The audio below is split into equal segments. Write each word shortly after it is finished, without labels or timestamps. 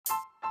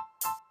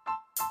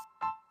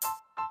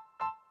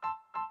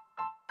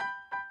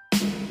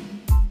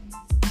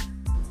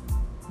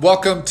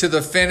Welcome to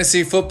the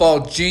Fantasy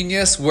Football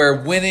Genius, where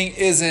winning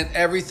isn't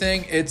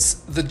everything, it's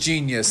the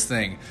genius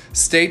thing.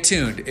 Stay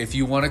tuned if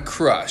you want to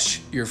crush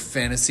your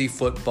fantasy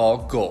football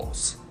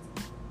goals.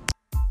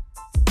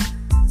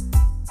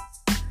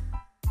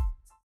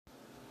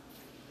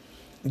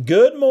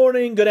 Good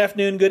morning, good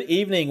afternoon, good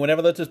evening.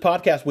 Whenever that's this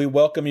podcast, we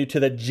welcome you to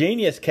the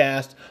Genius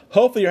Cast.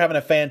 Hopefully you're having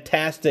a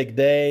fantastic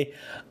day.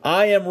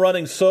 I am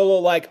running solo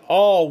like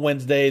all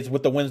Wednesdays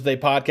with the Wednesday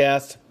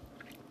podcast.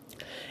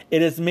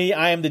 It is me.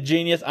 I am the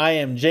genius. I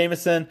am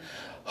Jameson.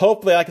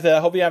 Hopefully, like I said, I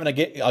hope you're having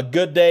a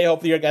good day.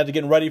 Hopefully, you guys are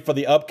getting ready for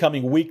the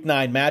upcoming Week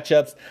 9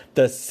 matchups.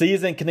 The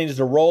season continues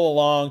to roll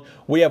along.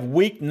 We have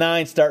Week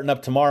 9 starting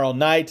up tomorrow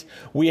night.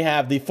 We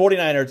have the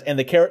 49ers and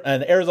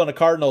the Arizona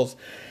Cardinals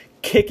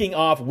kicking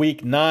off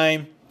Week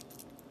 9.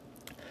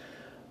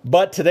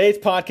 But today's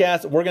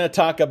podcast, we're going to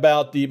talk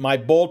about my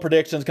bold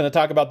predictions, going to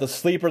talk about the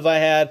sleepers I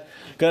had,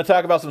 going to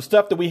talk about some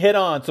stuff that we hit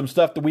on, some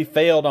stuff that we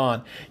failed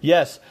on.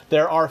 Yes,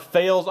 there are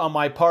fails on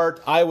my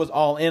part. I was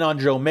all in on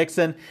Joe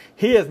Mixon.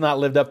 He has not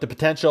lived up to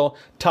potential.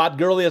 Todd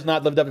Gurley has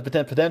not lived up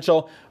to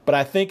potential, but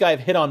I think I've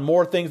hit on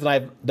more things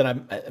than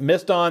I've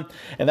missed on,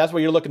 and that's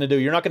what you're looking to do.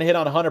 You're not going to hit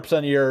on 100%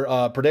 of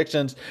your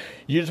predictions.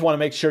 You just want to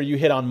make sure you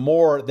hit on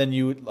more than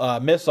you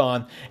miss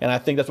on, and I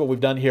think that's what we've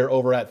done here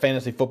over at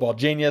Fantasy Football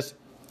Genius.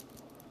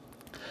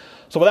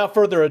 So without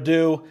further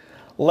ado,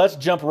 let's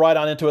jump right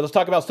on into it. Let's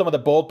talk about some of the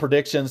bold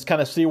predictions,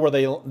 kind of see where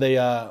they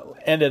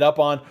ended up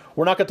on.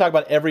 We're not going to talk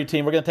about every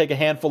team. We're going to take a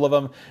handful of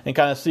them and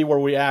kind of see where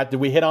we're at. Did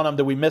we hit on them?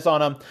 Did we miss on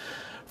them?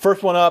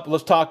 First one up,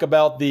 let's talk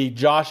about the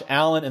Josh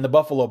Allen and the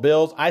Buffalo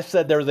Bills. I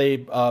said there's a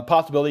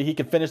possibility he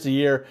could finish the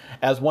year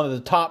as one of the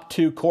top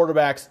 2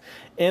 quarterbacks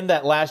in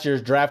that last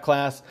year's draft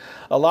class.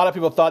 A lot of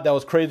people thought that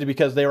was crazy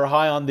because they were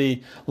high on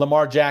the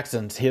Lamar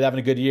Jacksons. He's having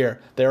a good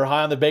year. They were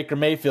high on the Baker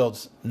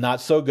Mayfields.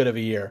 Not so good of a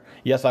year.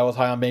 Yes, I was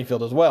high on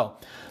Mayfield as well.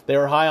 They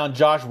were high on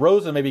Josh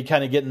Rosen, maybe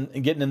kind of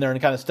getting in there and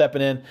kind of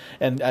stepping in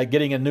and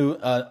getting a new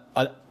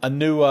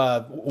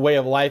way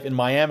of life in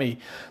Miami.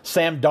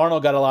 Sam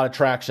Darnold got a lot of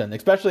traction,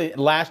 especially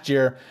last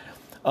year.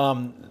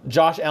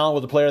 Josh Allen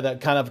was a player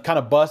that kind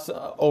of bust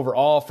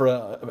overall for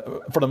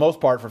the most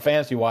part for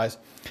fantasy wise.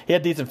 He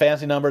had decent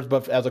fantasy numbers,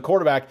 but as a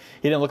quarterback,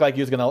 he didn't look like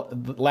he was going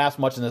to last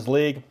much in this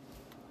league.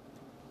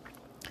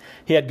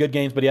 He had good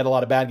games, but he had a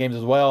lot of bad games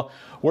as well.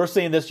 We're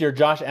seeing this year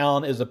Josh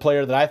Allen is a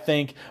player that I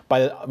think,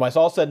 by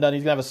all said and done,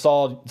 he's going to have a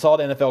solid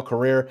NFL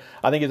career.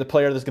 I think he's a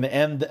player that's going to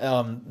end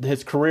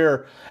his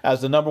career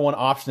as the number 1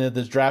 option in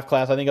this draft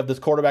class. I think of this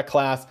quarterback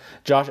class,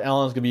 Josh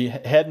Allen is going to be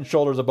head and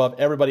shoulders above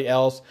everybody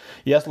else.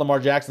 Yes, Lamar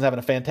Jackson's having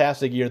a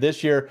fantastic year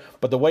this year,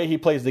 but the way he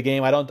plays the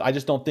game, I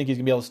just don't think he's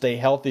going to be able to stay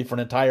healthy for an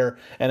entire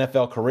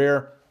NFL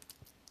career.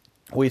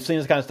 We've seen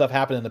this kind of stuff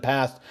happen in the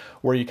past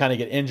where you kind of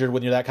get injured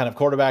when you're that kind of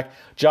quarterback.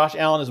 Josh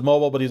Allen is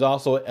mobile, but he's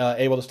also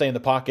able to stay in the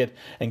pocket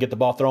and get the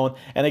ball thrown.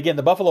 And again,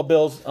 the Buffalo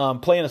Bills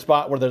play in a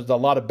spot where there's a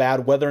lot of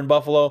bad weather in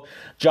Buffalo.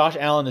 Josh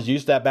Allen is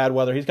used to that bad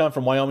weather. He's coming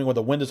from Wyoming where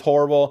the wind is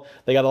horrible.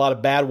 They got a lot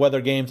of bad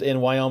weather games in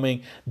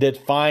Wyoming. Did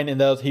fine in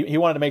those. He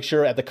wanted to make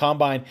sure at the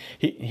combine,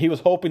 he was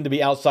hoping to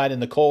be outside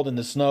in the cold and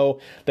the snow.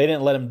 They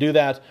didn't let him do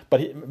that.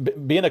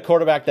 But being a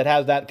quarterback that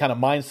has that kind of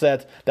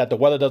mindset that the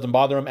weather doesn't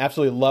bother him,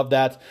 absolutely love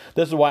that.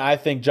 This is why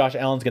I think Josh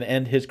Allen's going to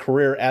end his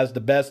career as the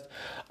best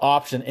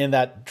option in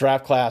that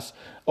draft class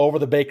over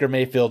the Baker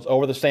Mayfields,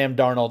 over the Sam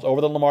Darnolds,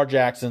 over the Lamar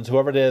Jacksons,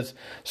 whoever it is,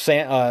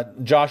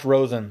 Josh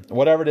Rosen,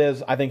 whatever it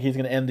is. I think he's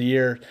going to end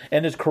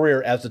his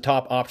career as the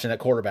top option at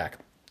quarterback.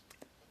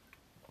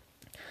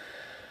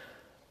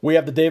 We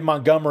have the Dave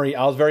Montgomery.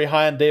 I was very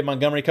high on Dave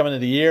Montgomery coming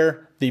into the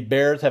year. The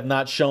Bears have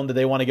not shown that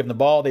they want to give him the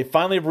ball. They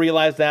finally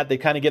realized that. They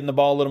kind of get him the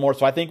ball a little more.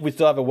 So I think we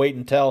still have a wait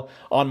and tell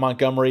on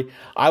Montgomery.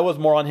 I was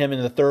more on him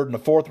in the 3rd and the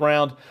 4th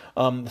round.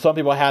 Some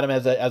people had him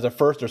as a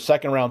 1st or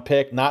 2nd round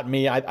pick. Not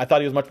me. I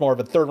thought he was much more of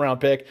a 3rd round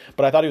pick,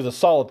 but I thought he was a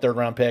solid 3rd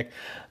round pick.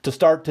 To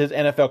start his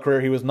NFL career,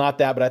 he was not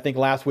that, but I think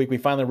last week we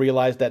finally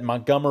realized that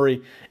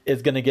Montgomery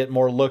is going to get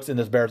more looks in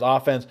this Bears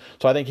offense.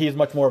 So I think he's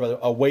much more of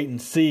a wait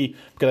and see,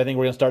 because I think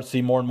we're going to start to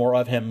see more and more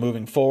of him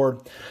moving forward.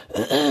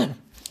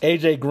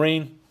 AJ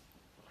Green.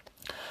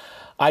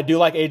 I do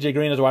like A.J.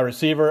 Green as a wide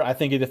receiver. I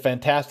think he's a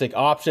fantastic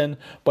option,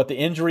 but the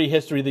injury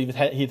history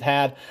that he's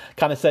had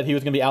kind of said he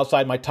was going to be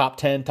outside my top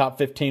 10, top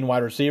 15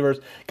 wide receivers.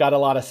 Got a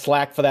lot of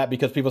slack for that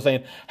because people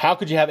saying, how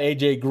could you have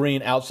A.J.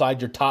 Green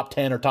outside your top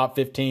 10 or top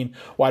 15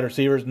 wide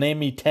receivers? Name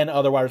me 10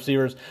 other wide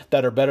receivers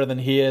that are better than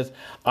he is.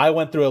 I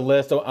went through a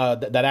list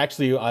that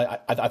actually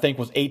I think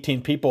was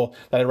 18 people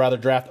that I'd rather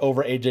draft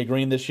over A.J.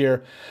 Green this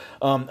year.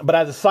 But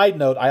as a side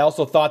note, I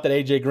also thought that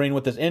A.J. Green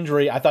with this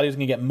injury, I thought he was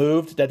going to get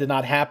moved. That did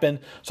not happen.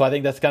 So I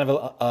think that's kind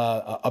of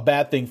a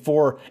bad thing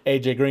for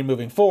AJ Green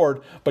moving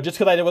forward. But just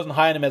because I wasn't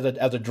high on him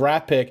as a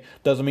draft pick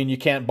doesn't mean you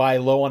can't buy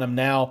low on him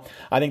now.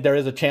 I think there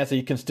is a chance that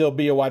he can still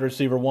be a wide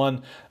receiver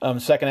one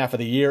second half of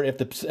the year if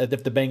the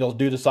Bengals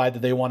do decide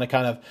that they want to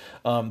kind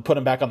of put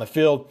him back on the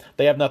field.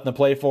 They have nothing to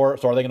play for,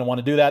 so are they going to want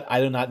to do that?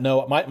 I do not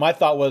know. My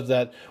thought was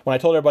that when I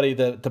told everybody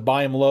to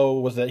buy him low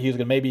was that he was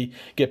going to maybe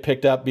get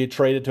picked up, be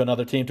traded to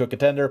another team, to a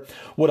contender.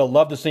 Would have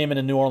loved to see him in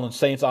the New Orleans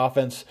Saints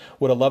offense.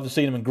 Would have loved to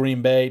see him in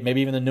Green Bay,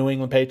 maybe even the New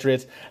England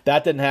Patriots.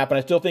 That didn't happen.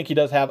 I still think he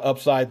does have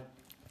upside,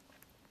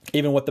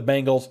 even with the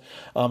Bengals.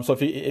 So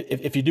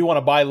if you do want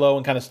to buy low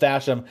and kind of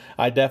stash him,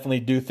 I definitely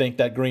do think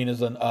that Green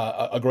is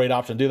a great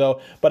option to do,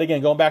 though. But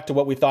again, going back to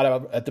what we thought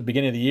about at the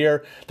beginning of the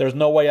year, there's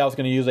no way I was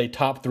going to use a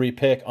top 3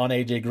 pick on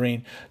A.J.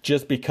 Green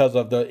just because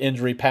of the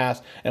injury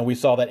past, and we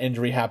saw that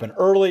injury happen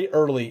early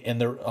in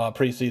the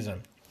preseason.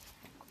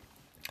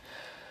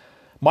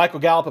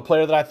 Michael Gallup, a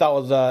player that I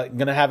thought was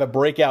going to have a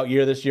breakout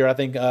year this year. I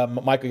think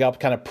Michael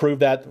Gallup kind of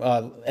proved that.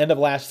 End of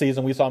last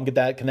season, we saw him get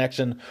that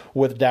connection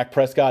with Dak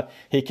Prescott.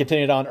 He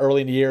continued on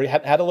early in the year. He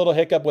had a little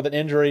hiccup with an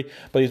injury,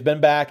 but he's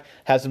been back,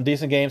 had some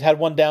decent games. Had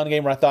one down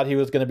game where I thought he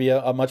was going to be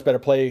a much better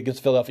play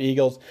against Philadelphia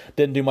Eagles.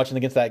 Didn't do much in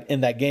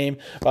that game.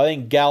 But I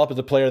think Gallup is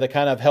a player that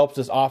kind of helps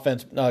this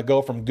offense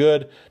go from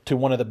good to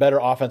one of the better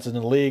offenses in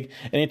the league.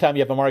 Anytime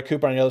you have Amari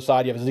Cooper on the other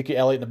side, you have Ezekiel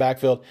Elliott in the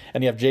backfield,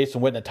 and you have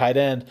Jason Witten at tight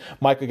end,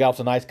 Michael Gallup's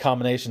a nice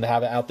combination to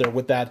have it out there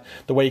with that,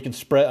 the way he can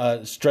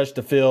stretch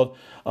the field,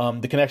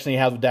 the connection he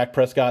has with Dak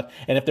Prescott.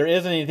 And if there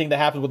is anything that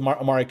happens with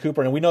Amari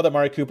Cooper, and we know that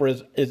Amari Cooper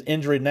is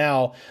injured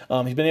now,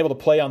 he's been able to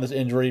play on this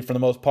injury for the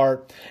most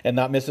part and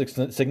not miss a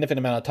significant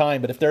amount of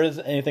time. But if there is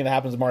anything that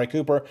happens with Amari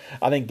Cooper,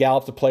 I think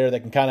Gallup's a player that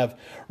can kind of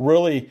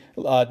really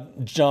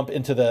jump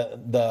into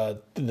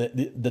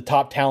the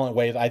top talent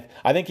wave.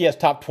 I think he has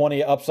top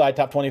 20 upside,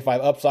 top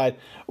 25 upside,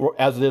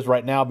 as it is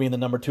right now, being the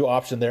number 2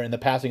 option there in the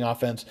passing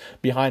offense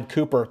behind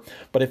Cooper.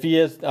 But if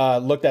he is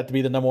looked at to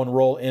be the number 1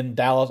 role in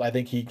Dallas, I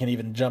think he can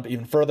even jump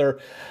even further.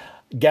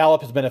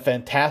 Gallup has been a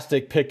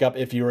fantastic pickup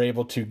if you were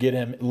able to get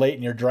him late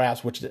in your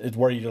drafts, which is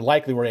where you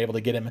likely were able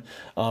to get him,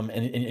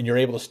 and you're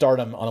able to start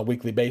him on a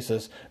weekly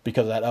basis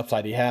because of that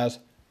upside he has.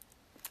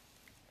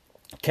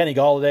 Kenny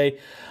Golladay,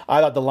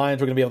 I thought the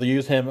Lions were going to be able to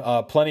use him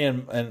plenty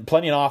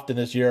and often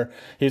this year.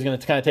 He's going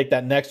to kind of take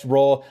that next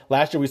role.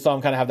 Last year we saw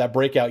him kind of have that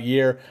breakout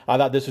year. I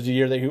thought this was a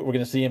year that we're going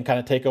to see him kind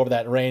of take over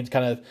that reins,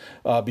 kind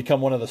of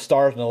become one of the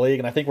stars in the league.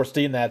 And I think we're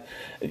seeing that.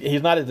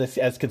 He's not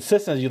as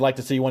consistent as you'd like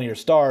to see one of your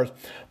stars,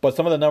 but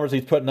some of the numbers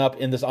he's putting up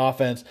in this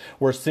offense,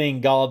 we're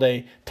seeing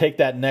Golladay take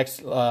that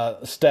next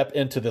step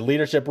into the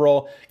leadership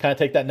role, kind of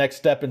take that next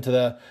step into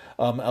the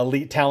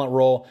elite talent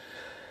role.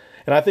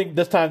 And I think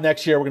this time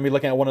next year, we're going to be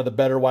looking at one of the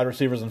better wide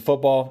receivers in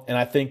football. And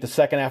I think the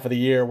second half of the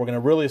year, we're going to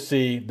really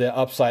see the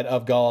upside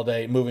of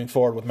Golladay moving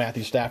forward with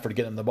Matthew Stafford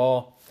getting him the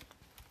ball.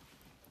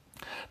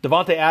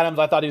 Devontae Adams,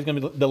 I thought he was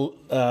going to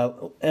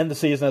be end the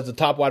season as the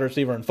top wide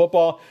receiver in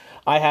football.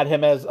 I had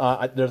him as,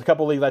 there's a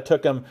couple leagues I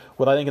took him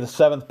with, I think, the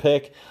 7th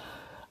pick.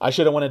 I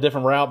should have went a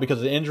different route because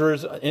of the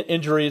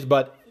injuries,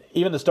 but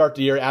even to start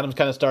the year, Adams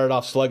kind of started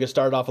off sluggish,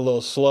 started off a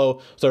little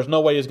slow, so there's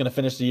no way he's going to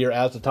finish the year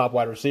as the top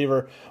wide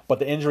receiver, but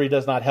the injury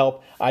does not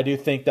help. I do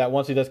think that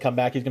once he does come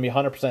back, he's going to be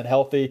 100%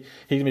 healthy,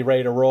 he's going to be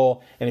ready to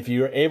roll, and if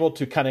you're able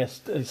to kind of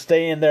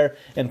stay in there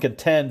and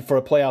contend for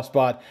a playoff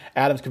spot,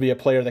 Adams could be a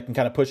player that can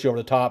kind of push you over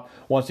the top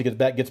once he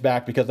gets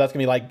back, because that's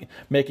going to be like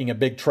making a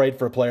big trade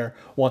for a player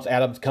once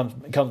Adams comes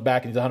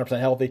back and he's 100%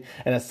 healthy,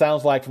 and it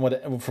sounds like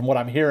from what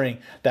I'm hearing,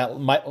 that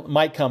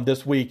might come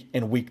this week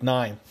in Week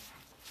 9.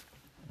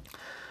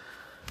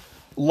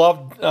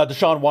 Loved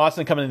Deshaun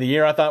Watson coming into the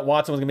year. I thought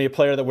Watson was going to be a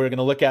player that we were going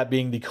to look at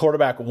being the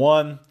quarterback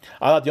 1.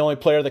 I thought the only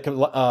player that could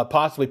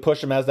possibly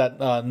push him as that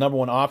number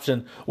 1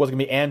 option was going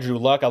to be Andrew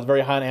Luck. I was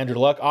very high on Andrew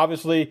Luck.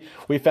 Obviously,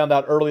 we found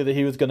out early that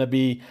he was going to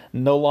be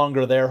no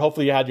longer there.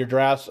 Hopefully, you had your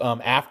drafts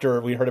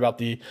after we heard about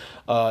the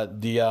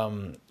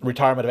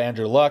retirement of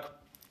Andrew Luck.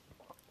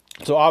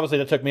 So obviously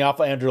that took me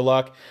off of Andrew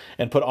Luck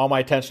and put all my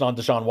attention on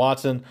Deshaun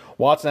Watson.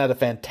 Watson had a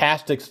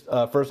fantastic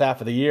first half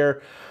of the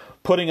year,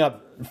 putting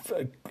up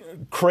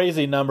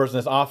crazy numbers in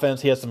this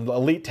offense. He has some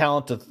elite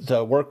talent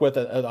to work with,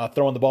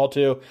 throwing the ball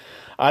to.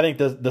 I think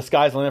the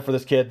sky's the limit for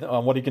this kid,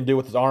 what he can do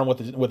with his arm, with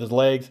his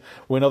legs.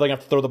 We know they're going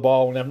to have to throw the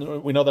ball.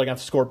 We know they're going to have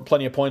to score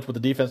plenty of points with the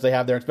defense they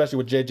have there, especially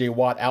with J.J.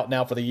 Watt out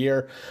now for the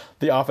year.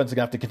 The offense is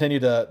going to have to continue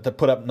to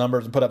put up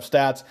numbers and put up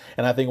stats,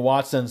 and I think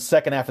Watson's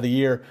second half of the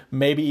year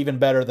may be even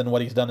better than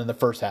what he's done in the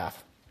first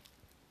half.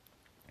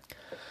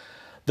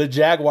 The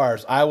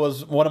Jaguars, I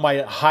was one of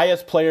my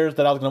highest players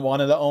that I was going to want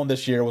to own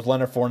this year was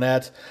Leonard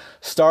Fournette.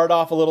 Started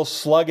off a little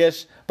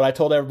sluggish, but I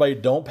told everybody,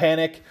 don't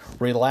panic,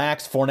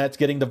 relax. Fournette's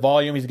getting the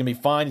volume. He's going to be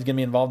fine. He's going to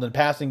be involved in the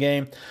passing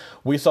game.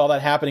 We saw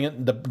that happening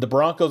in the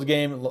Broncos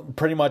game,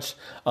 pretty much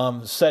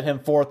set him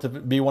forth to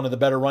be one of the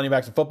better running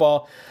backs in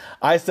football.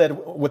 I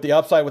said with the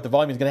upside, with the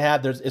volume he's going to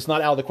have, it's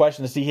not out of the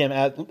question to see him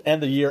at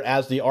end of the year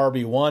as the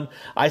RB1.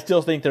 I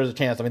still think there's a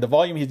chance. I mean, the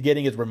volume he's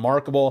getting is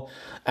remarkable.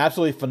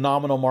 Absolutely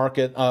phenomenal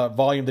market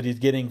volume that he's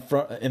getting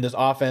in this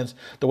offense,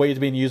 the way he's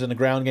being used in the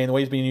ground game, the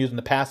way he's being used in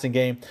the passing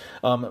game.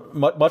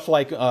 much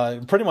like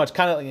pretty much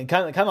kind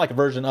of like a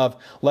version of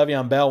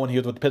Le'Veon Bell when he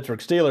was with the Pittsburgh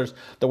Steelers.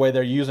 The way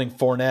they're using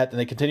Fournette, and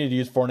they continue to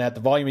use Fournette,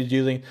 the volume he's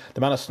using, the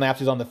amount of snaps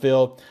he's on the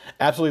field.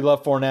 Absolutely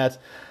love Fournette.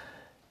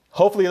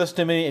 Hopefully you listen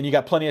to me and you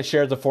got plenty of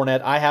shares of Fournette.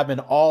 I have him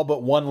in all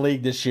but one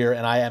league this year,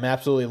 and I am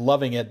absolutely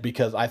loving it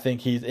because I think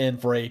he's in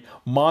for a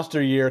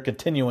monster year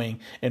continuing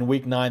in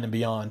Week 9 and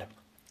beyond.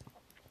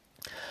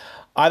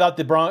 I thought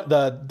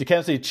the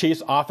Kansas City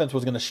Chiefs offense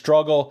was going to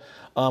struggle.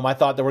 I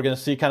thought that we're going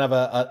to see kind of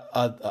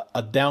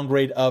a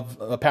downgrade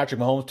of Patrick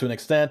Mahomes to an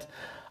extent.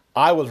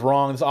 I was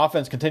wrong. This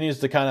offense continues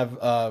to kind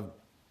of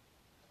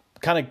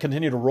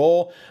continue to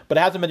roll, but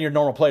it hasn't been your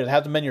normal players. It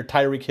hasn't been your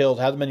Tyreek Hills.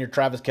 It hasn't been your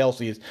Travis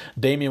Kelce's.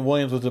 Damian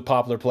Williams was a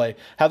popular play. It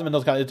hasn't been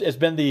those guys. It's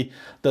been the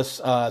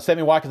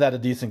Sammy Watkins had a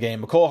decent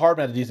game. McCole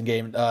Hardman had a decent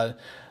game.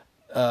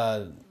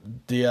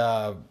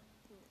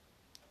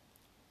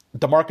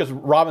 Demarcus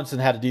Robinson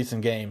had a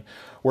decent game.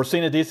 We're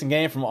seeing a decent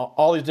game from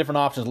all these different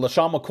options.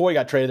 LaShawn McCoy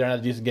got traded there and had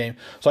a decent game.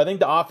 So I think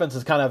the offense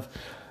is kind of,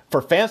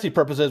 for fantasy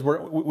purposes,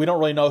 we don't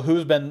really know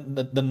who's been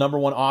the number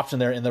one option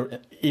there in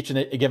each and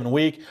a given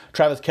week.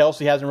 Travis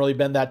Kelce hasn't really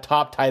been that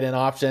top tight end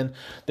option.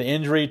 The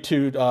injury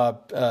to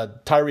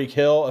Tyreek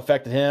Hill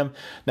affected him.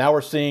 Now we're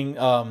seeing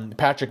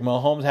Patrick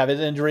Mahomes have his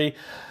injury.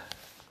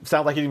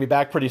 Sounds like he's going to be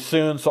back pretty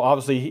soon. So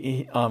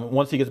obviously,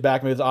 once he gets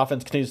back, maybe the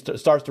offense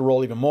starts to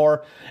roll even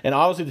more. And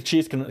obviously, the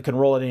Chiefs can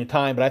roll at any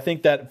time. But I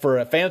think that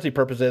for fantasy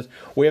purposes,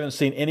 we haven't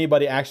seen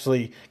anybody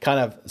actually kind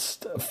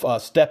of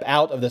step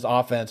out of this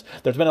offense.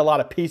 There's been a lot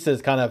of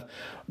pieces kind of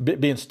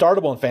being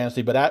startable in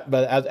fantasy, but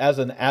as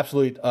an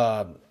absolute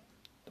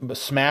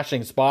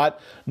smashing spot,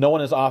 no one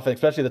is off,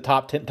 especially the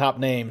top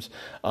names.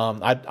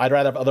 I'd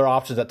rather have other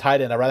options at tight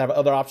end. I'd rather have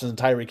other options in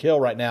Tyreek Hill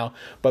right now.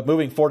 But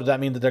moving forward, does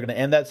that mean that they're going to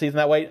end that season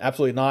that way?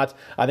 Absolutely not.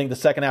 I think the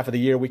second half of the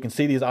year, we can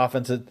see this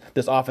offense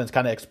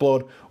kind of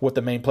explode with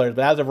the main players.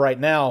 But as of right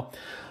now,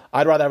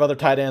 I'd rather have other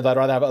tight ends. I'd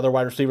rather have other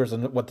wide receivers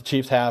than what the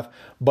Chiefs have.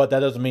 But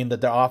that doesn't mean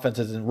that their offense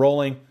isn't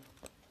rolling.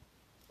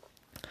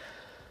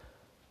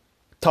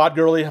 Todd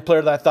Gurley, a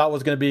player that I thought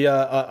was going to be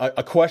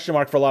a question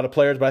mark for a lot of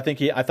players, but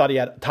I thought he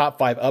had top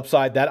 5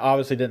 upside. That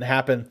obviously didn't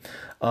happen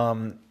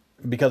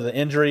because of the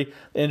injury.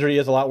 The injury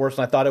is a lot worse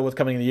than I thought it was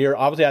coming in the year.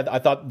 Obviously,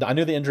 I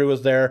knew the injury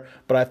was there,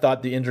 but I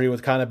thought the injury was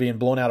kind of being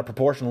blown out of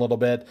proportion a little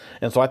bit,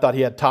 and so I thought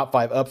he had top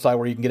 5 upside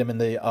where you can get him in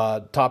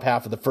the top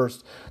half of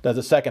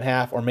the second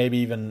half, or maybe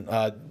even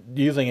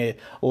using a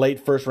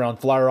late first round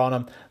flyer on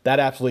him. That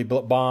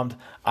absolutely bombed.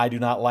 I do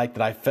not like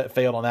that I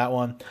failed on that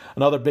one.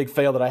 Another big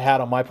fail that I had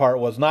on my part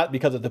was not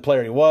because of the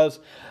player he was.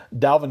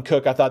 Dalvin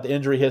Cook, I thought the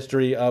injury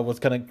history was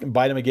going to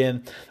bite him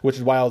again, which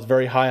is why I was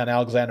very high on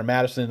Alexander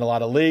Mattison in a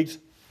lot of leagues.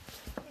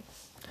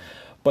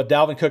 But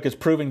Dalvin Cook is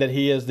proving that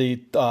he is the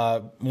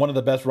one of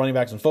the best running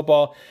backs in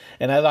football.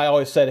 And as I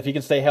always said, if he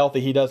can stay healthy,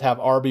 he does have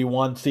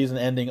RB1,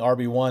 season-ending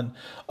RB1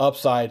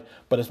 upside.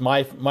 But it's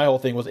my whole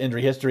thing was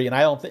injury history, and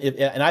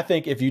I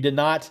think if you did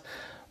not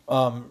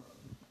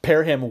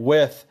pair him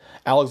with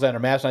Alexander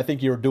Mattison, I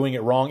think you're doing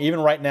it wrong. Even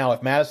right now,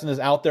 if Mattison is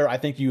out there, I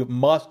think you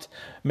must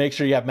make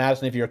sure you have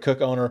Mattison if you're a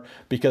Cook owner,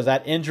 because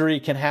that injury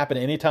can happen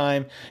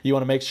anytime. You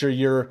want to make sure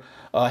you're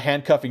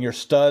handcuffing your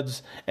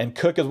studs, and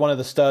Cook is one of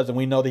the studs, and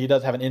we know that he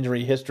does have an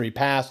injury history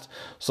past.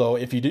 So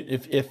if you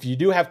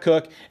do have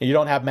Cook and you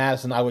don't have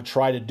Mattison, I would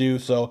try to do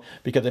so,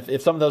 because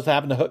if something does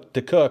happen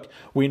to Cook,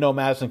 we know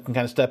Mattison can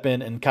kind of step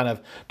in and kind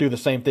of do the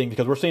same thing,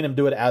 because we're seeing him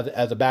do it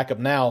as a backup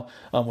now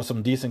with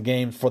some decent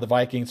games for the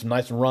Vikings, some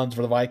nice runs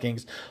for the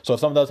Vikings. So if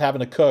something does happen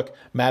to Cook,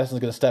 Madison's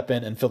going to step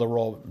in and fill the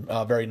role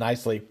very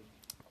nicely.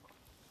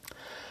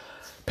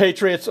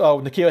 Patriots,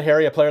 N'Keal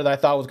Harry, a player that I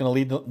thought was going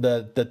to lead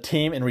the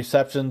team in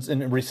receptions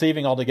and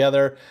receiving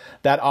altogether.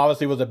 That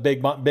obviously was a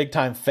big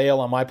time fail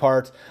on my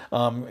part.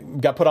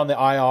 Got put on the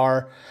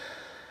IR.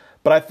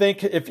 But I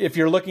think if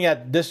you're looking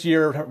at this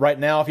year right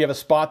now, if you have a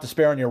spot to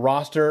spare on your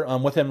roster,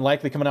 with him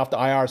likely coming off the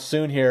IR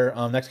soon here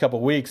next couple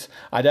of weeks,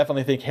 I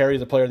definitely think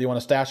Harry's a player that you want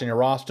to stash in your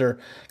roster,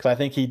 because I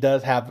think he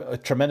does have a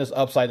tremendous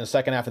upside in the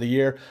second half of the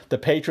year. The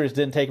Patriots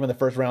didn't take him in the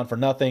first round for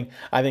nothing.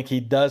 I think he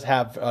does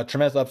have a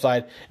tremendous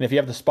upside, and if you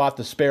have the spot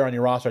to spare on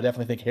your roster, I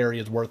definitely think Harry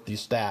is worth the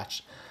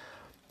stash.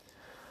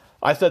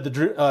 I said that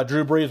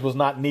Drew Brees was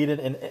not needed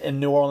in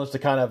New Orleans to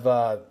kind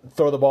of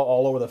throw the ball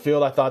all over the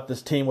field. I thought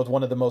this team was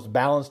one of the most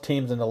balanced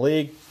teams in the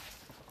league.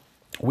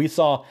 We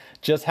saw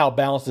just how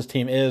balanced this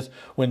team is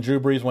when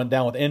Drew Brees went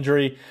down with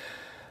injury.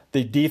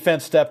 The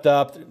defense stepped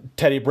up.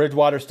 Teddy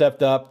Bridgewater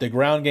stepped up. The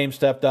ground game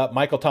stepped up.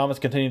 Michael Thomas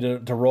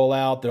continued to roll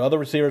out. The other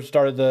receivers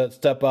started to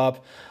step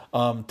up.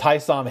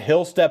 Tyson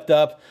Hill stepped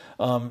up.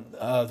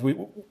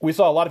 We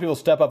saw a lot of people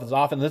step up as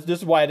often. This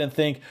is why I didn't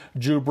think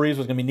Drew Brees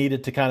was going to be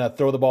needed to kind of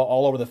throw the ball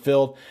all over the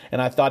field,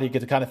 and I thought he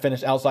could kind of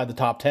finish outside the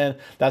top 10.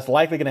 That's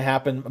likely going to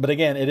happen, but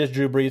again, it is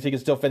Drew Brees. He can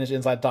still finish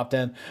inside the top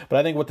 10. But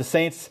I think with the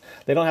Saints,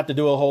 they don't have to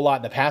do a whole lot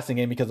in the passing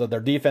game because of their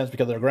defense,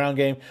 because of their ground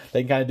game.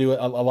 They can kind of do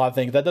a lot of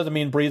things. That doesn't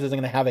mean Brees isn't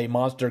going to have a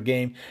monster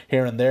game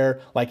here and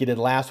there like he did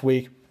last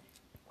week.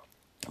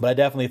 But I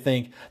definitely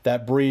think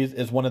that Breeze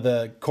is one of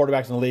the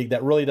quarterbacks in the league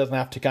that really doesn't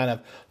have to kind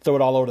of throw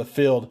it all over the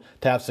field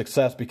to have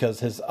success, because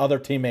his other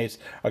teammates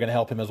are going to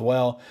help him as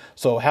well.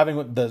 So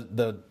having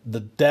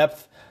the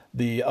depth,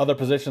 the other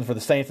positions for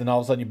the Saints, and all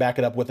of a sudden you back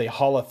it up with a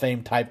Hall of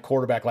Fame type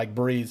quarterback like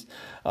Breeze,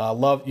 you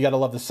got to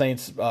love the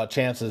Saints'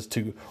 chances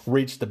to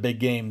reach the big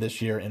game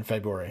this year in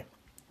February.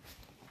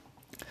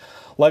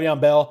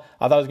 Le'Veon Bell,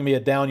 I thought it was going to be a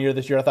down year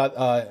this year. I thought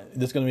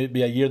this is going to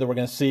be a year that we're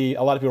going to see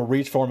a lot of people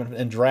reach for him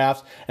in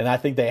drafts, and I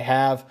think they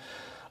have.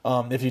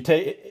 If you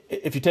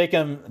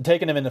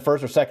taking him in the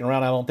first or second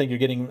round, I don't think you're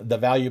getting the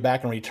value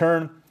back in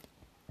return.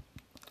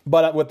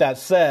 But with that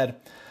said,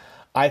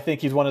 I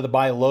think he's one of the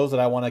buy lows that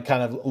I want to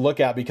kind of look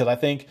at, because I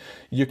think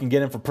you can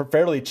get him for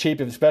fairly cheap,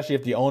 especially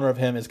if the owner of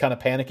him is kind of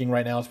panicking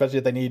right now, especially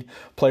if they need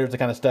players to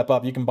kind of step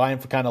up. You can buy him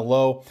for kind of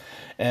low,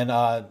 and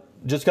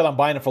just because I'm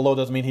buying him for low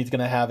doesn't mean he's going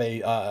to have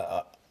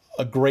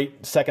a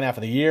great second half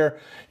of the year.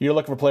 You're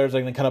looking for players that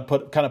are going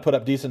to kind of put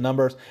up decent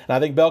numbers, and I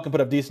think Bell can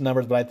put up decent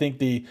numbers, but I think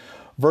the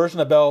version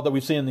of Bell that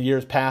we've seen in the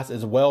years past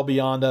is well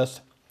beyond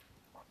us.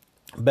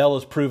 Bell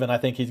is proven. I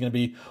think he's going to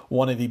be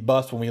one of the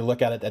busts when we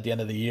look at it at the end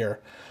of the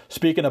year.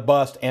 Speaking of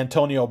bust,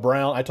 Antonio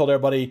Brown, I told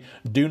everybody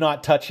do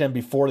not touch him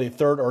before the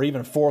third or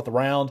even fourth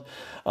round.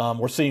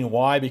 We're seeing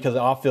why, because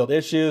of off-field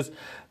issues.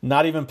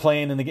 Not even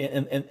playing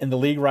in the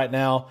league right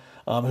now.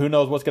 Who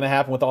knows what's going to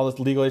happen with all this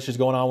legal issues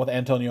going on with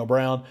Antonio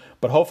Brown?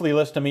 But hopefully, you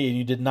listen to me and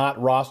you did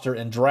not roster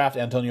and draft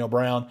Antonio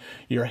Brown.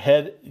 You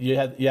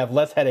have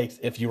less headaches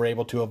if you were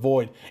able to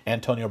avoid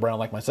Antonio Brown,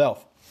 like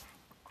myself.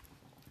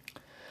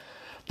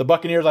 The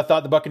Buccaneers, I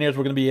thought the Buccaneers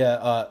were going to be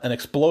an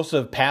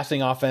explosive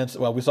passing offense.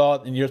 Well, we saw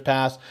it in years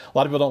past. A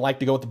lot of people don't like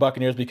to go with the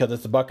Buccaneers because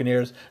it's the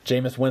Buccaneers,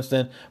 Jameis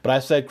Winston. But I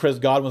said Chris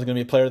Godwin was going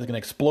to be a player that's going to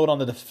explode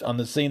on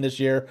the scene this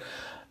year.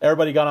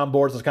 Everybody got on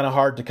board, so it's kind of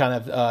hard to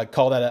kind of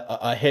call that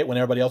a hit when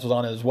everybody else was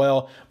on it as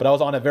well. But I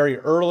was on it very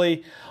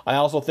early. I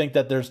also think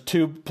that there's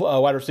two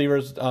wide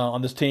receivers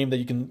on this team that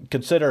you can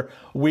consider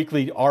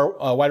weekly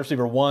wide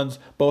receiver ones.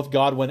 Both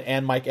Godwin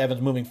and Mike Evans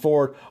moving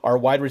forward are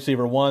wide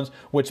receiver ones,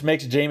 which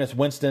makes Jameis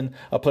Winston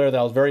a player that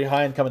I was very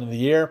high in coming into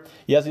the year.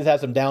 Yes, he's had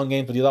some down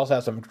games, but he's also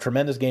had some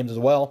tremendous games as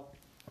well.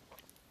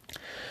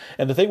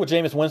 And the thing with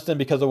Jameis Winston,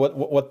 because of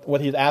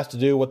what he's asked to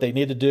do, what they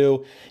need to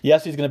do,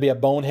 yes, he's going to be a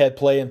bonehead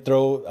play and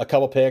throw a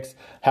couple picks,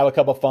 have a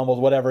couple fumbles,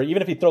 whatever.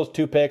 Even if he throws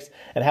 2 picks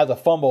and has a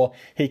fumble,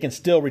 he can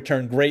still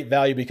return great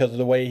value because of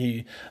the way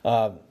he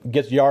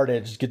gets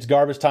yardage, gets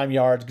garbage time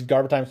yards, gets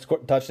garbage time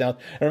touchdowns.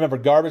 And remember,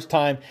 garbage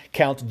time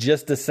counts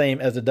just the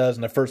same as it does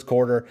in the first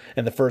quarter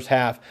and the first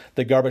half.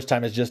 The garbage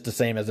time is just the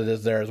same as it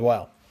is there as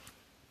well.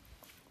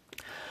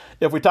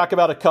 If we talk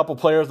about a couple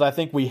players that I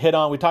think we hit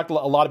on, we talked a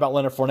lot about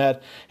Leonard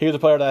Fournette. He was a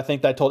player that I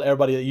think that I told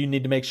everybody that you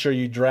need to make sure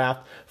you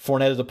draft.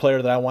 Fournette is a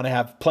player that I want to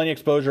have plenty of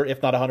exposure,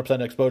 if not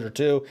 100% exposure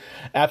to.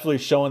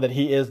 Absolutely showing that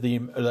he is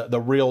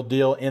the real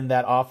deal in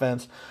that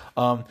offense.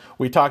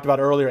 We talked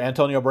about earlier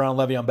Antonio Brown,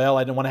 Le'Veon Bell.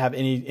 I didn't want to have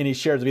any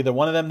shares of either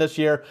one of them this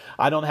year.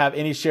 I don't have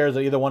any shares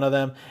of either one of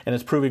them, and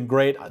it's proving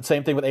great.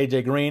 Same thing with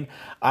A.J. Green.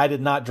 I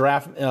did not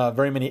draft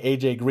very many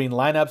A.J. Green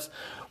lineups.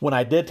 When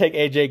I did take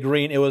A.J.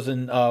 Green, it was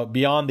in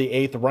beyond the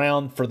 8th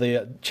round for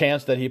the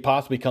chance that he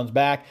possibly comes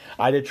back.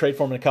 I did trade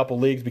for him in a couple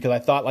leagues because I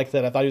thought, like I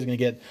said, I thought he was going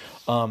to get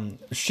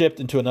shipped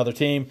into another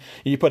team.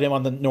 You put him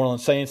on the New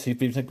Orleans Saints, he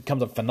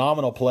becomes a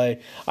phenomenal play.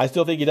 I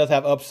still think he does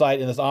have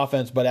upside in this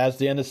offense, but as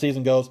the end of the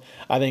season goes,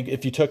 I think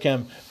if you took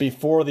him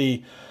before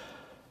the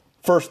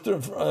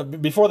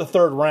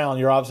third round,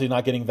 you're obviously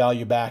not getting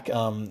value back.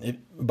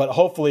 But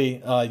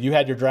hopefully you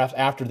had your draft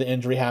after the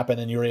injury happened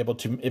and you were able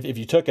to, if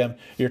you took him,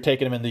 you're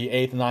taking him in the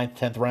 8th, 9th,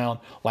 10th round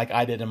like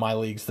I did in my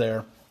leagues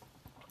there.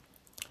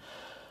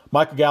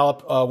 Michael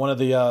Gallup, one of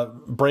the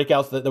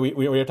breakouts that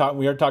we were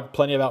talking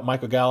plenty about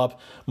Michael Gallup.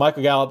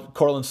 Michael Gallup,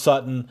 Cortland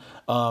Sutton,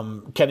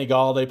 Kenny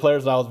Golladay,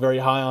 players that I was very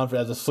high on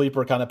as a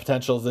sleeper kind of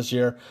potentials this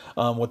year,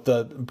 with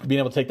being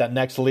able to take that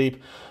next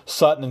leap.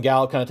 Sutton and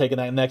Gallup kind of taking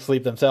that next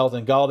leap themselves,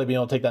 and Golladay being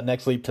able to take that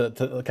next leap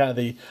to kind of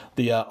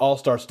the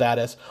all-star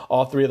status.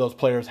 All three of those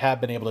players have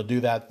been able to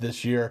do that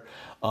this year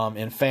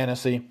in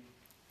fantasy.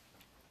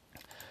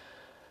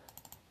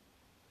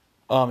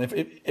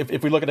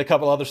 If we look at a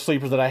couple other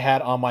sleepers that I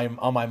had on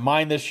my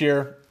mind this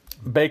year,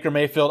 Baker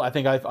Mayfield, I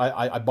think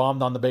I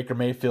bombed on the Baker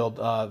Mayfield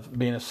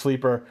being a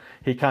sleeper.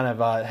 He kind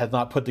of has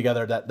not put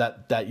together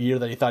that year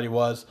that he thought he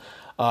was.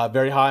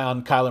 Very high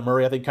on Kyler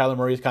Murray. I think Kyler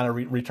Murray's kind of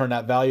returned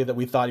that value that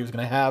we thought he was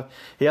going to have.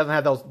 He hasn't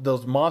had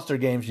those monster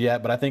games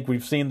yet, but I think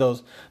we've seen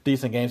those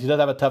decent games. He does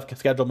have a tough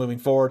schedule moving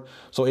forward.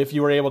 So if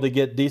you were able to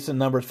get decent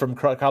numbers from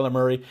Kyler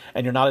Murray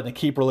and you're not in a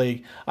keeper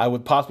league, I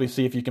would possibly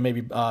see if you can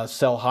maybe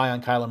sell high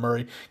on Kyler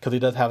Murray because he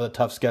does have a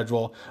tough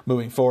schedule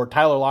moving forward.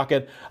 Tyler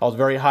Lockett, I was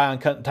very high on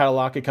Tyler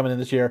Lockett coming in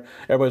this year.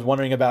 Everybody's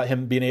wondering about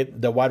him being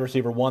the wide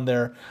receiver one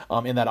there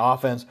in that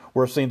offense.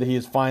 We're seeing that he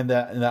is fine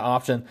in that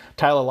option.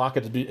 Tyler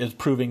Lockett is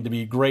proving to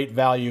be great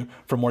value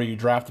from where you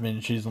draft him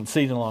in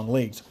season-long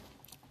leagues.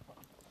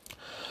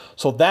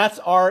 So that's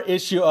our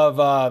issue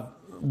of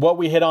what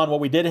we hit on,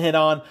 what we didn't hit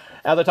on.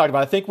 as I talked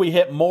about, I think we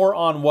hit more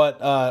on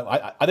what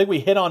I think we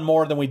hit on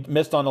more than we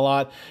missed on a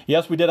lot.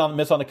 Yes, we did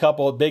miss on a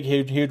couple of big,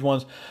 huge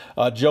ones.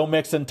 Joe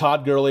Mixon,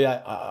 Todd Gurley,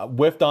 I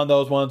whiffed on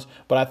those ones,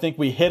 but I think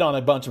we hit on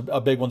a bunch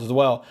of big ones as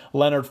well.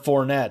 Leonard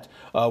Fournette.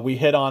 We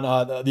hit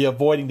on the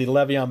avoiding the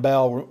Le'Veon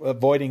Bell,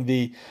 avoiding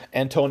the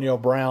Antonio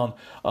Brown.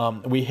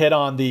 We hit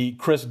on the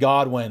Chris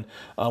Godwin.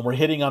 We're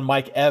hitting on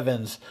Mike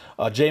Evans.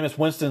 Jameis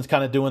Winston's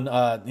kind of doing.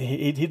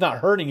 He's not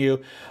hurting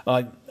you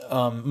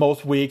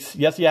most weeks.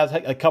 Yes, he has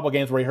a couple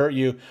games where he hurt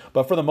you,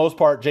 but for the most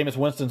part, Jameis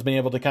Winston's been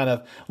able to kind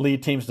of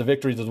lead teams to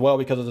victories as well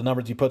because of the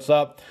numbers he puts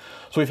up.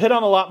 So we've hit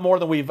on a lot more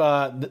than we've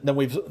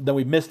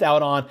missed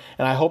out on,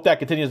 and I hope that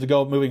continues to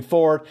go moving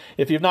forward.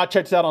 If you've not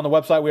checked us out on the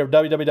website, we have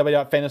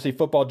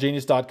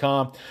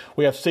www.fantasyfootballgenius.com.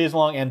 We have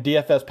season-long and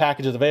DFS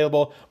packages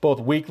available,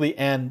 both weekly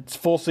and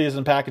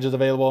full-season packages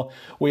available.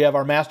 We have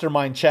our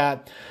mastermind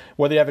chat.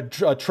 Whether you have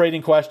a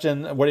trading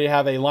question, whether you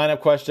have a lineup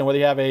question, whether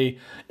you have any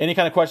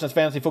kind of question that's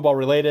fantasy football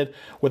related,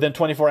 within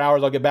 24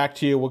 hours, I'll get back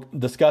to you. We'll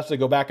discuss it,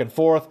 go back and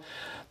forth.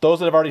 Those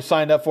that have already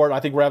signed up for it, I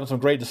think we're having some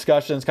great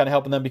discussions, kind of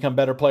helping them become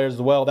better players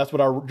as well. That's what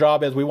our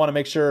job is. We want to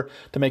make sure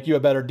to make you a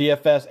better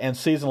DFS and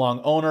season-long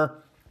owner.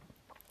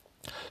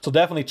 So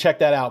definitely check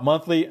that out.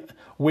 Monthly,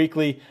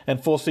 weekly,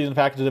 and full season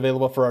packages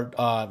available for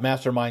our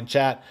mastermind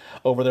chat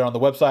over there on the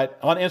website.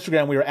 On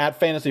Instagram, we are at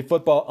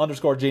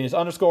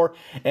fantasyfootball_genius_,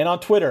 and on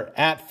Twitter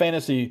at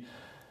fantasy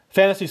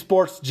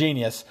sports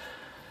genius.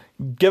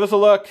 Give us a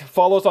look.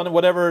 Follow us on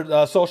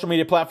whatever social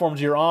media platforms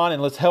you're on,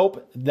 and let's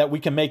hope that we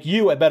can make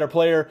you a better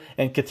player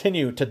and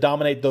continue to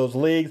dominate those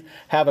leagues.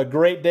 Have a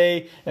great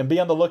day, and be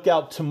on the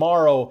lookout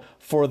tomorrow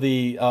for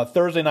the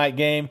Thursday night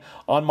game.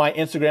 On my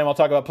Instagram, I'll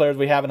talk about players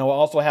we have, and we'll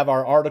also have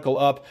our article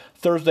up,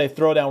 Thursday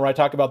Throwdown, where I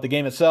talk about the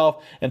game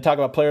itself and talk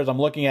about players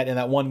I'm looking at in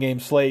that one-game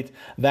slate.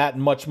 That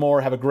and much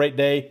more. Have a great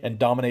day and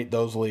dominate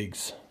those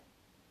leagues.